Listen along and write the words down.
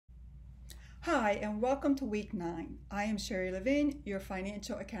Hi, and welcome to Week 9. I am Sherry Levine, your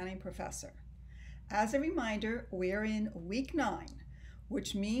financial accounting professor. As a reminder, we are in Week 9,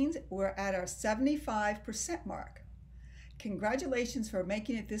 which means we're at our 75% mark. Congratulations for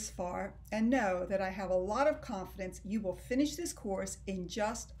making it this far, and know that I have a lot of confidence you will finish this course in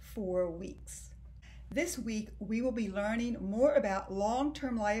just 4 weeks. This week, we will be learning more about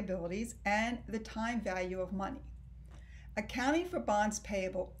long-term liabilities and the time value of money. Accounting for bonds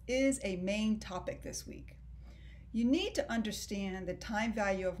payable is a main topic this week. You need to understand the time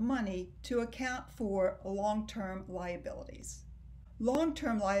value of money to account for long-term liabilities.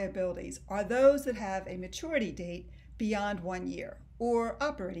 Long-term liabilities are those that have a maturity date beyond 1 year, or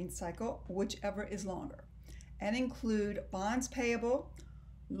operating cycle, whichever is longer, and include bonds payable,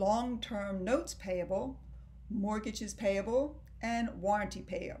 long-term notes payable, mortgages payable, and warranty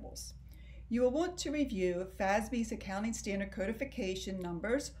payables. You will want to review FASB's Accounting Standard Codification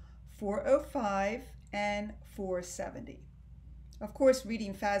numbers 405 and 470. Of course,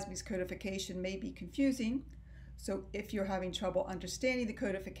 reading FASB's codification may be confusing, so if you're having trouble understanding the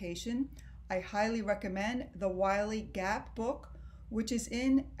codification, I highly recommend the Wiley GAAP book, which is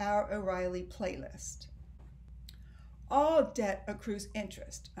in our O'Reilly playlist. All debt accrues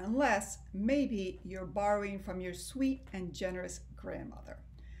interest, unless maybe you're borrowing from your sweet and generous grandmother.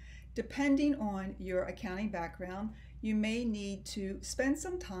 Depending on your accounting background, you may need to spend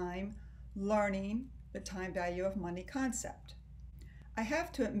some time learning the time value of money concept. I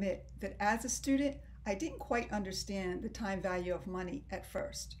have to admit that as a student, I didn't quite understand the time value of money at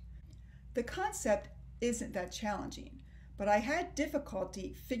first. The concept isn't that challenging, but I had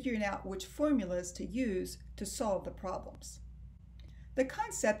difficulty figuring out which formulas to use to solve the problems. The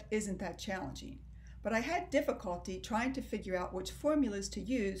concept isn't that challenging, but I had difficulty trying to figure out which formulas to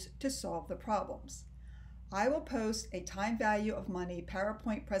use to solve the problems. I will post a time value of money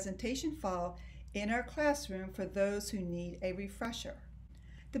PowerPoint presentation file in our classroom for those who need a refresher.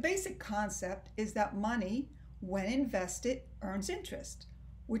 The basic concept is that money, when invested, earns interest,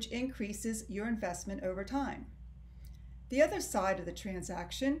 which increases your investment over time. The other side of the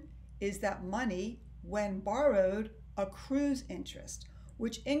transaction is that money, when borrowed, accrues interest,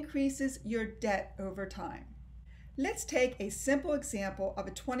 which increases your debt over time. Let's take a simple example of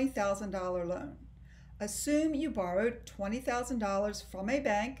a $20,000 loan. Assume you borrowed $20,000 from a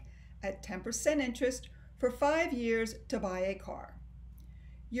bank at 10% interest for 5 years to buy a car.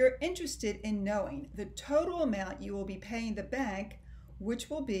 You're interested in knowing the total amount you will be paying the bank, which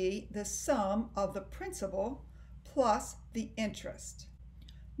will be the sum of the principal plus the interest.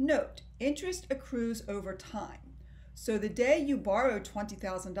 Note, interest accrues over time. So the day you borrow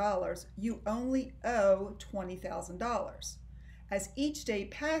 $20,000, you only owe $20,000. As each day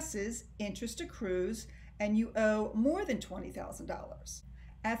passes, interest accrues and you owe more than $20,000.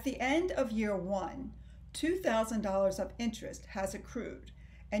 At the end of year 1, $2,000 of interest has accrued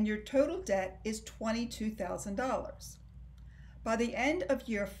and your total debt is $22,000. By the end of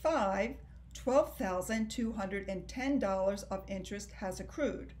year 5, $12,210 of interest has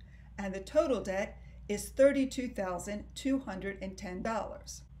accrued and the total debt is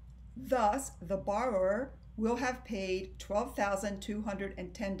 $32,210. Thus, the borrower will have paid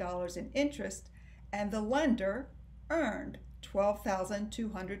 $12,210 in interest and the lender earned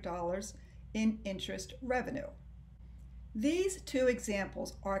 $12,200 in interest revenue. These two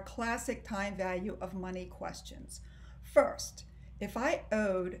examples are classic time value of money questions. First, if I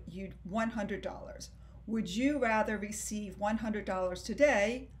owed you $100, would you rather receive $100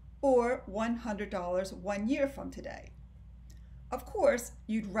 today or $100 1 year from today? Of course,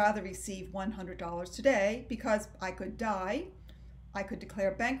 you'd rather receive $100 today because I could die, I could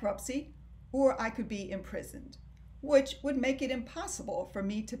declare bankruptcy, or I could be imprisoned, which would make it impossible for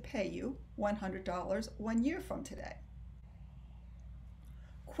me to pay you $100 1 year from today.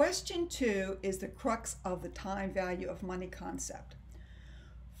 Question 2 is the crux of the time value of money concept.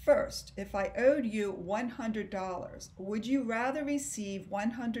 First, if I owed you $100, would you rather receive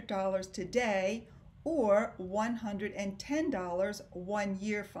 $100 today or $110 1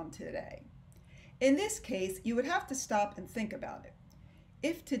 year from today? In this case, you would have to stop and think about it.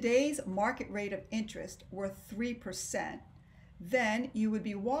 If today's market rate of interest were 3%, then you would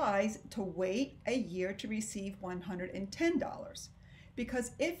be wise to wait a year to receive $110.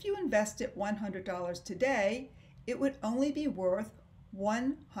 Because if you invested $100 today, it would only be worth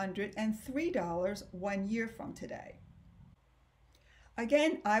 $103 1 year from today.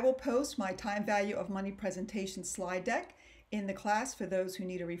 Again, I will post my time value of money presentation slide deck in the class for those who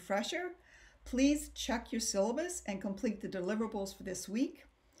need a refresher. Please check your syllabus and complete the deliverables for this week.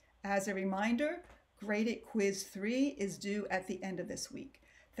 As a reminder, Graded Quiz 3 is due at the end of this week.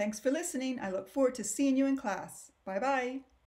 Thanks for listening. I look forward to seeing you in class. Bye bye.